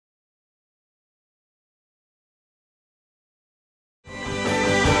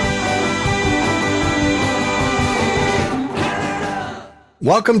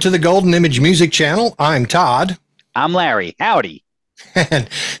Welcome to the Golden Image Music Channel. I'm Todd. I'm Larry. Howdy. And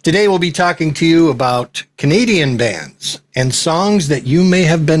today we'll be talking to you about Canadian bands and songs that you may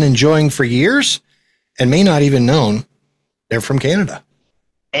have been enjoying for years and may not even known they're from Canada.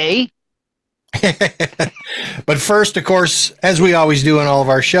 Eh? But first, of course, as we always do in all of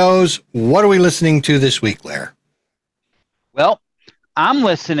our shows, what are we listening to this week, Lair? Well, I'm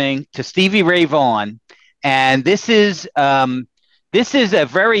listening to Stevie Ray Vaughan, and this is a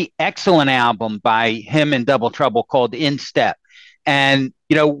very excellent album by him and Double Trouble called In Step. And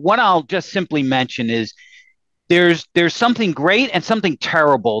what I'll just simply mention is there's something great and something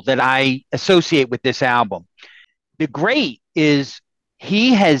terrible that I associate with this album. The great is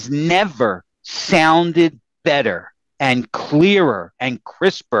he has never sounded better and clearer and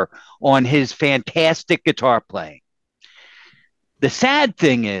crisper on his fantastic guitar playing. The sad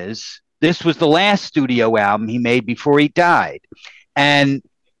thing is this was the last studio album he made before he died. And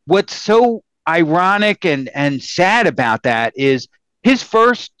what's so ironic and sad about that is his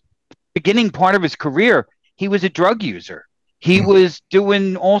first beginning part of his career, he was a drug user. He was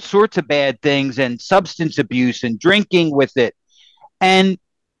doing all sorts of bad things and substance abuse and drinking with it. And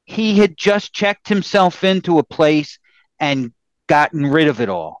he had just checked himself into a place and gotten rid of it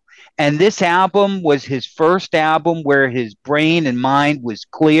all. And this album was his first album where his brain and mind was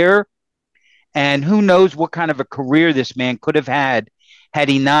clear. And who knows what kind of a career this man could have had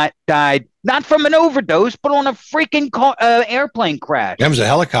he not died, not from an overdose, but on a freaking airplane crash. That was a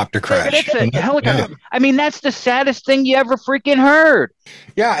helicopter crash. It's a helicopter. Yeah. I mean, that's the saddest thing you ever freaking heard.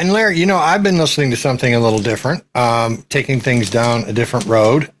 Yeah, and Larry, I've been listening to something a little different, taking things down a different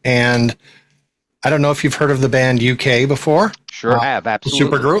road. And I don't know if you've heard of the band UK before. Sure have,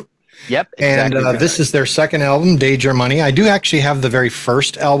 absolutely. Supergroup. Yep. Exactly. And this is their second album, Day Germany. I do actually have the very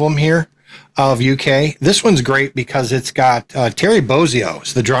first album here of UK. This one's great because it's got Terry Bozzio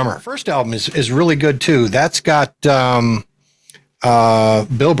is the drummer. First album is really good too. That's got Bill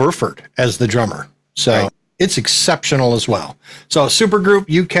Burford as the drummer. So right. It's exceptional as well. So Supergroup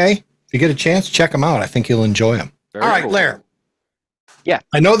UK, if you get a chance, check them out. I think you'll enjoy them. All right, cool. Lair. Yeah.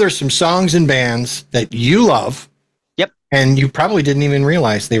 I know there's some songs and bands that you love. Yep. And you probably didn't even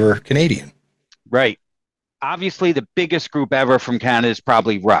realize they were Canadian. Right. Obviously, the biggest group ever from Canada is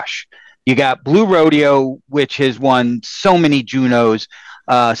probably Rush. You got Blue Rodeo, which has won so many Junos.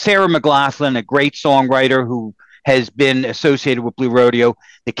 Sarah McLachlan, a great songwriter who has been associated with Blue Rodeo.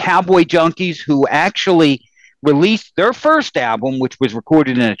 The Cowboy Junkies, who actually released their first album, which was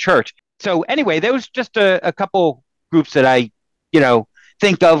recorded in a church. So anyway, there was just a couple groups that I,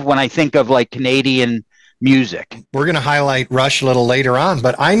 think of when I think of like Canadian music. We're going to highlight Rush a little later on,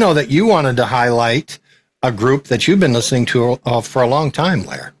 but I know that you wanted to highlight a group that you've been listening to for a long time,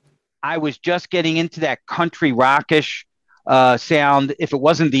 Lair. I was just getting into that country rockish sound. If it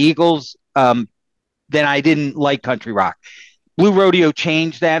wasn't the Eagles, then I didn't like country rock. Blue Rodeo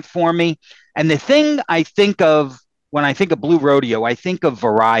changed that for me. And the thing I think of when I think of Blue Rodeo, I think of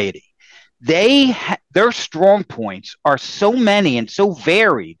variety. Their strong points are so many and so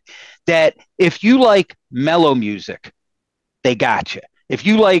varied that if you like mellow music, they got you. If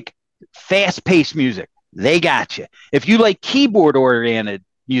you like fast-paced music, they got you. If you like keyboard-oriented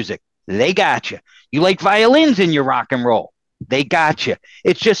music, they got you. You like violins in your rock and roll, they got you.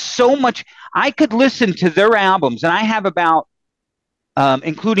 It's just so much. I could listen to their albums, and I have about,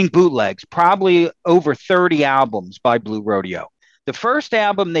 including bootlegs, probably over 30 albums by Blue Rodeo. The first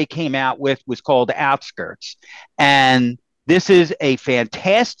album they came out with was called Outskirts, and this is a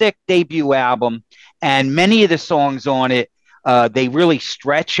fantastic debut album, and many of the songs on it, they really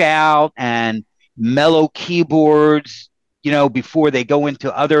stretch out and mellow keyboards, before they go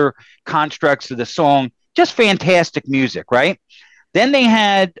into other constructs of the song. Just fantastic music, right? Then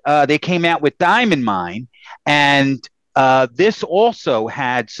they came out with Diamond Mine, and this also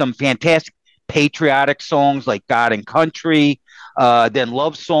had some fantastic patriotic songs like God and Country, then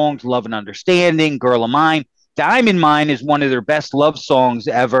love songs, Love and Understanding, Girl of Mine. Diamond Mine is one of their best love songs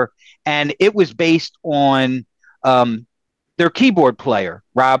ever, and it was based on their keyboard player,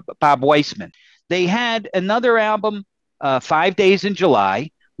 Bob Weissman. They had another album, 5 Days in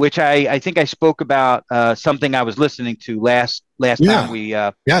July, which I think I spoke about, something I was listening to last time we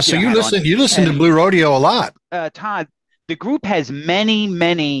so you listen to Blue Rodeo a lot. Todd, the group has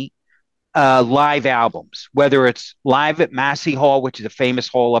many live albums, whether it's live at Massey Hall, which is a famous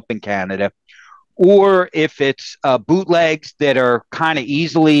hall up in Canada, or if it's bootlegs that are kind of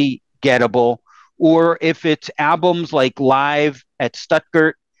easily gettable, or if it's albums like live at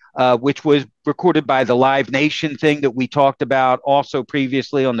Stuttgart, which was recorded by the Live Nation thing that we talked about also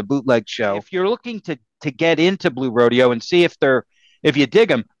previously on the Bootleg Show. If you're looking to get into Blue Rodeo and see if they're if you dig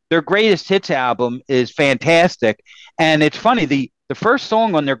them, their greatest hits album is fantastic. And it's funny, the first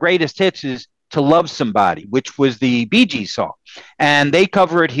song on their greatest hits is To Love Somebody, which was the Bee Gees song. And they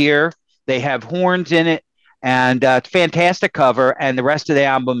cover it here. They have horns in it, and it's a fantastic cover. And the rest of the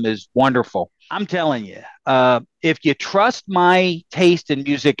album is wonderful. I'm telling you, if you trust my taste in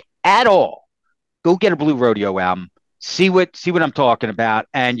music at all, go get a Blue Rodeo album. See what I'm talking about,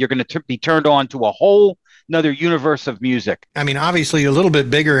 and you're going to be turned on to a whole another universe of music. I mean, obviously, a little bit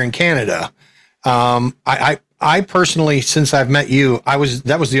bigger in Canada. I personally, since I've met you,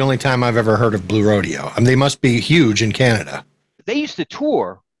 that was the only time I've ever heard of Blue Rodeo. I mean, they must be huge in Canada. They used to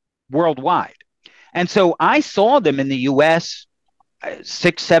tour worldwide, and so I saw them in the U.S.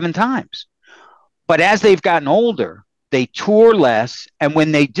 6-7 times. But as they've gotten older, they tour less, and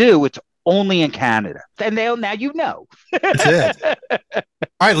when they do, it's only in Canada. And now you know. That's it.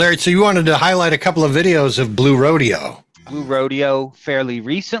 All right, Larry, so you wanted to highlight a couple of videos of Blue Rodeo. Blue Rodeo fairly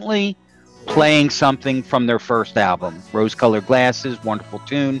recently playing something from their first album, Rose-Colored Glasses, wonderful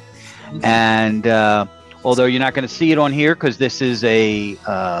tune. And although you're not going to see it on here because this is a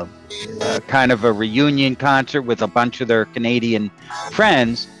kind of a reunion concert with a bunch of their Canadian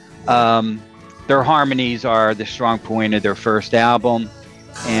friends, their harmonies are the strong point of their first album.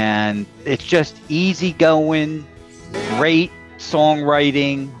 And it's just easygoing, great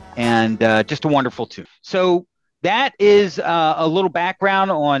songwriting, and just a wonderful tune. So that is a little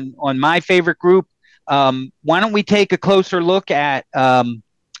background on my favorite group. Why don't we take a closer look at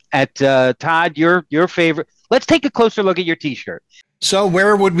Todd, your favorite? Let's take a closer look at your T-shirt. So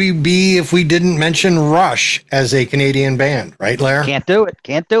where would we be if we didn't mention Rush as a Canadian band, right, Larry? Can't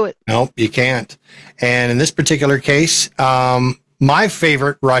do it. Nope, you can't. And in this particular case, my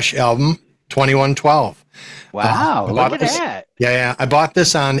favorite Rush album, 2112. Wow, look at that. Yeah. I bought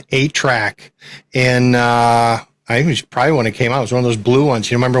this on 8-track in, I think it was probably when it came out. It was one of those blue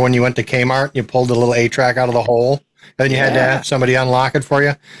ones. You remember when you went to Kmart, you pulled the little 8-track out of the hole? And then you had to have somebody unlock it for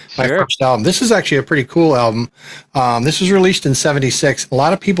you? My first album. This is actually a pretty cool album. This was released in 76. A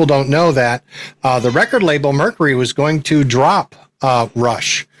lot of people don't know that the record label Mercury was going to drop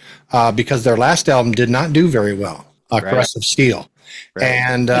Rush because their last album did not do very well, Caress of Steel. Right.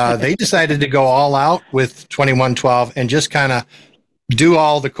 And they decided to go all out with 2112 and just kind of do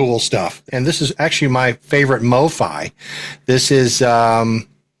all the cool stuff. And this is actually my favorite Mo-Fi. This is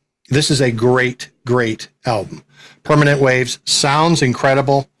a great album. Permanent Waves sounds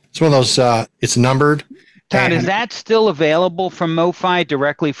incredible. It's one of those. It's numbered. Todd, is that still available from Mo-Fi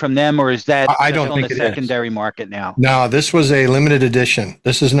directly from them, or is that I don't think on the secondary market now? No, this was a limited edition.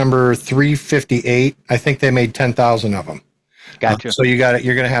 This is number 358. I think they made 10,000 of them. Gotcha. So you're going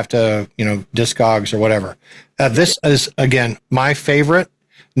to have to, Discogs or whatever. This is, again, my favorite,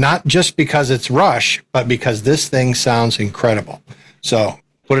 not just because it's Rush, but because this thing sounds incredible. So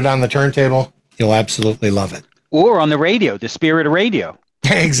put it on the turntable. You'll absolutely love it. Or on the radio, the spirit of radio.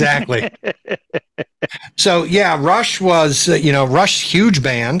 Exactly. So, yeah, Rush was, Rush's huge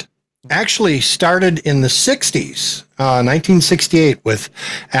band. Actually started in the 60s, 1968, with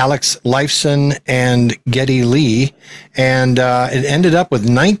Alex Lifeson and Geddy Lee. And it ended up with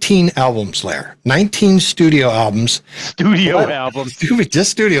 19 albums, Lair. 19 studio albums.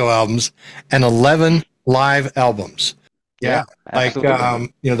 Just studio albums. And 11 live albums. Yeah. Like,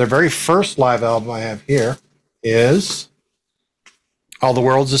 their very first live album I have here is All the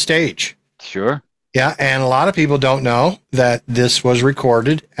World's a Stage. Sure. Yeah, and a lot of people don't know that this was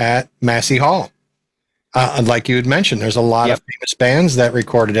recorded at Massey Hall. Like you had mentioned, there's a lot of famous bands that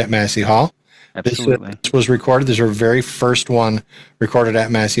recorded at Massey Hall. Absolutely. This was recorded. This is our very first one recorded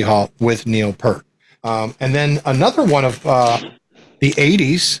at Massey Hall with Neil Peart. And then another one of the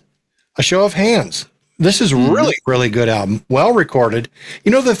 80s, A Show of Hands. This is really good album, well recorded.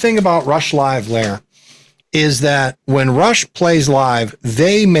 You know the thing about Rush Live, Lair, is that when Rush plays live,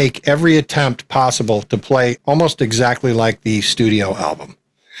 they make every attempt possible to play almost exactly like the studio album.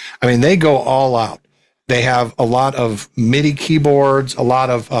 I mean, they go all out. They have a lot of MIDI keyboards, a lot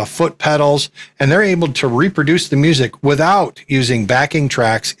of foot pedals, and they're able to reproduce the music without using backing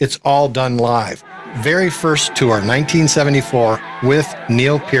tracks. It's all done live. Very first tour, 1974, with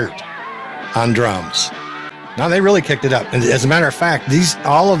Neil Peart on drums. Now, they really kicked it up. And as a matter of fact,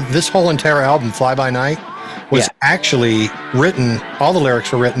 this whole entire album, Fly By Night, was actually written, all the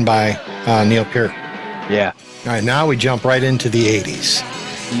lyrics were written by Neil Peart. Yeah. All right, now we jump right into the 80s.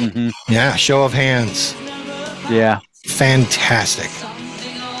 Mm-hmm. Yeah, Show of Hands. Yeah. Fantastic.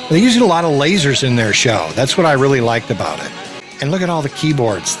 They're using a lot of lasers in their show. That's what I really liked about it. And look at all the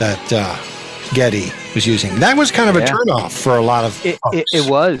keyboards that Geddy was using. That was kind of a turnoff for a lot of folks. It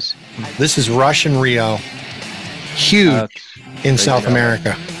was. This is Rush and Rio. Huge in South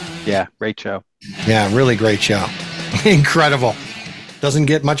America. Yeah, great show. Yeah, really great show. Incredible. Doesn't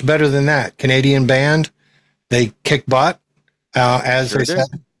get much better than that. Canadian band, they kick butt, as I said.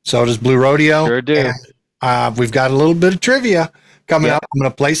 So does Blue Rodeo. Sure do. And, we've got a little bit of trivia coming up. I'm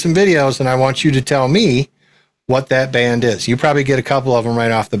going to play some videos, and I want you to tell me what that band is. You probably get a couple of them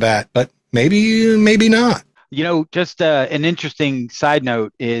right off the bat, but maybe not. You know, just an interesting side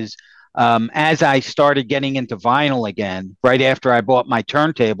note is as I started getting into vinyl again, right after I bought my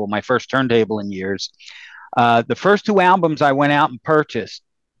turntable, my first turntable in years, the first 2 albums I went out and purchased,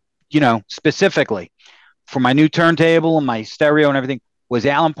 you know, specifically for my new turntable and my stereo and everything, was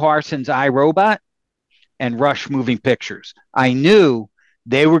Alan Parsons' I, Robot and Rush Moving Pictures. I knew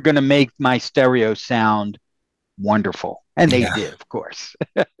they were going to make my stereo sound wonderful. And they did, of course.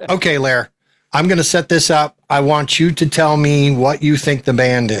 Okay, Lair, I'm going to set this up. I want you to tell me what you think the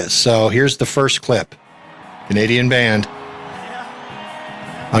band is. So here's the first clip. Canadian band.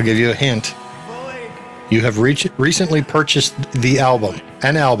 I'll give you a hint. You have recently purchased the album,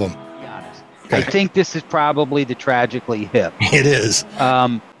 an album. Okay. I think this is probably the Tragically Hip. It is.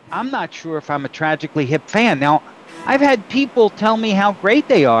 I'm not sure if I'm a Tragically Hip fan. Now, I've had people tell me how great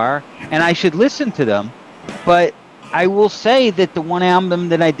they are, and I should listen to them. But I will say that the one album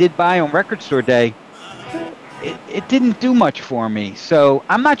that I did buy on Record Store Day, it didn't do much for me. So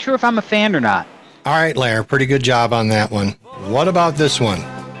I'm not sure if I'm a fan or not. All right, Lair, pretty good job on that one. What about this one?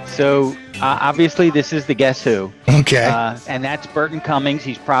 So obviously this is the Guess Who. Okay. And that's Burton Cummings.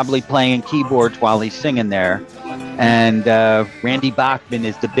 He's probably playing keyboards while he's singing there. And Randy Bachman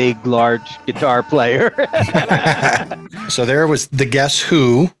is the big, large guitar player. So there was the Guess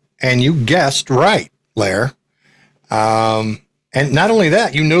Who, and you guessed right, Lair. And not only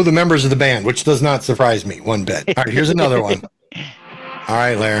that, you know the members of the band, which does not surprise me one bit. All right, here's another one. All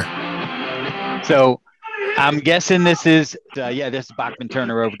right, Lair. So I'm guessing this is, this is Bachman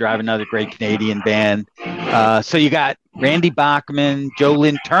Turner Overdrive, another great Canadian band. So you got Randy Bachman, Joe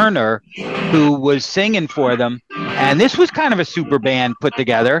Lynn Turner, who was singing for them. And this was kind of a super band put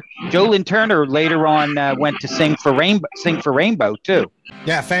together. Joe Lynn Turner later on went to sing for Rainbow too.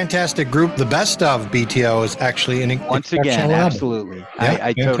 Yeah, fantastic group. The best of BTO is actually an once again, absolutely. Yep,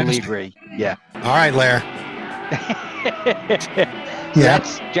 I totally agree. Yeah. All right, Lair.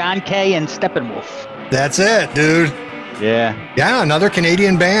 That's John Kay and Steppenwolf. That's it, dude. Yeah. Yeah, another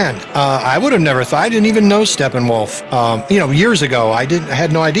Canadian band. I would have never thought. I didn't even know Steppenwolf. Years ago, I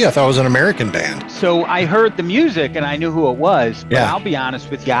had no idea. I thought it was an American band. So I heard the music and I knew who it was. But I'll be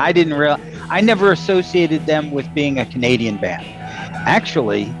honest with you, I never associated them with being a Canadian band.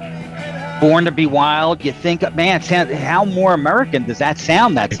 Actually, Born to Be Wild, you think, man, how more American does that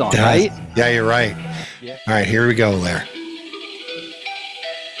sound, that song, right? Yeah, you're right. Yeah. All right, here we go, Lair.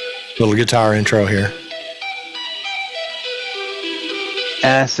 Little guitar intro here.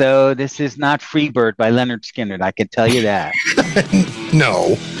 So this is not Freebird by Leonard Skinner, I can tell you that.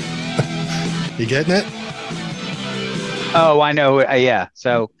 No. You getting it? Oh, I know. Yeah.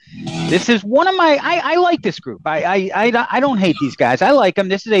 So this is one of my. I like this group. I don't hate these guys. I like them.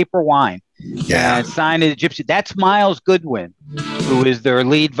 This is April Wine. Yeah. Signed to the Gypsy. That's Miles Goodwin, who is their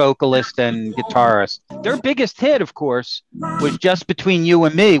lead vocalist and guitarist. Their biggest hit, of course, was Just Between You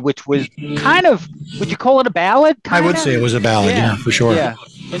and Me, which was kind of, would you call it a ballad? I would say it was a ballad, yeah, for sure. Yeah,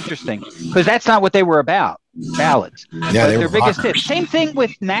 interesting. Because that's not what they were about, ballads. Yeah, but their biggest hit. Same thing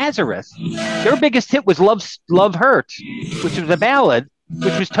with Nazareth. Their biggest hit was Love Hurts, which was a ballad,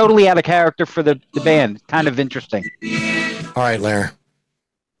 which was totally out of character for the band. Kind of interesting. All right, Lair.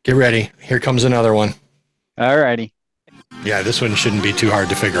 Get ready. Here comes another one. All righty. Yeah, this one shouldn't be too hard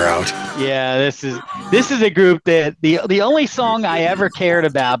to figure out. Yeah, this is a group that the only song I ever cared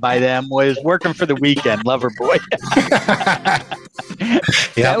about by them was Working for the Weekend, Loverboy.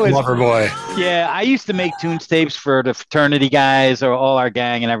 Yeah, Loverboy. Yeah, I used to make tunes tapes for the fraternity guys or all our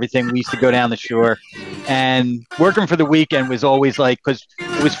gang and everything. We used to go down the shore, and Working for the Weekend was always like, because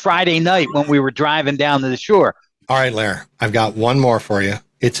it was Friday night when we were driving down to the shore. All right, Lair, I've got one more for you.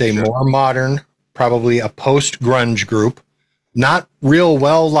 It's a more modern, probably a post-grunge group. Not real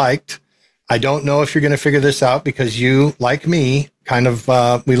well liked. I don't know if you're going to figure this out because you, like me, kind of,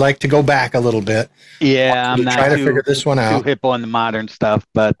 we like to go back a little bit. Yeah, I'm not try to figure this one out. Too hip on the modern stuff,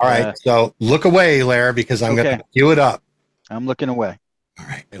 but all right. So look away, Lair, because I'm going to cue it up. I'm looking away. All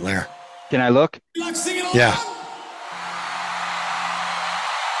right, hey, Lair. Can I look? Yeah.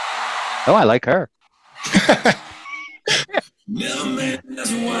 Oh, I like her.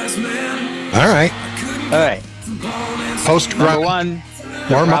 All right. All right. Post-grunge. Number one,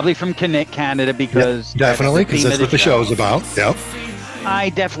 probably from Canada because definitely, because that's what the show's about. Yep. I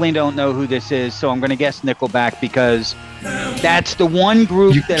definitely don't know who this is, so I'm going to guess Nickelback because that's the one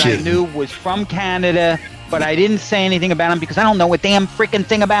group that I knew was from Canada, but I didn't say anything about them because I don't know a damn freaking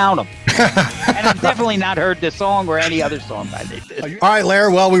thing about them. And I've definitely not heard this song or any other song by this. All right,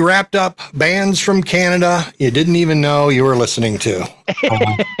 Larry. Well, we wrapped up bands from Canada you didn't even know you were listening to.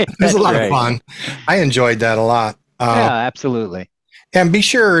 It was a lot of fun. I enjoyed that a lot. Yeah, absolutely. And be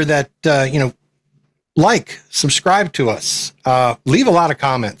sure that, like, subscribe to us, leave a lot of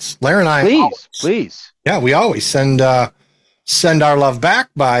comments. Larry and I, please. Yeah, we always send our love back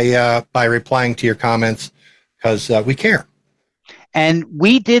by replying to your comments because we care. And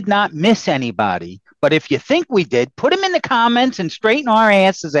we did not miss anybody, but if you think we did, put them in the comments and straighten our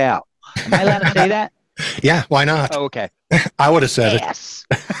asses out. Am I allowed to say that? Yeah, why not? Oh, okay. I would have said it.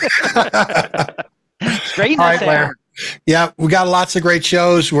 Straighten us out. Yeah, we got lots of great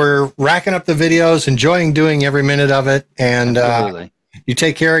shows. We're racking up the videos, enjoying doing every minute of it. And you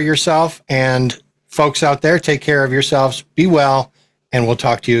take care of yourself. And folks out there, take care of yourselves. Be well. And we'll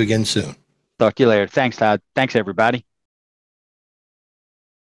talk to you again soon. Talk to you later. Thanks, Todd. Thanks, everybody.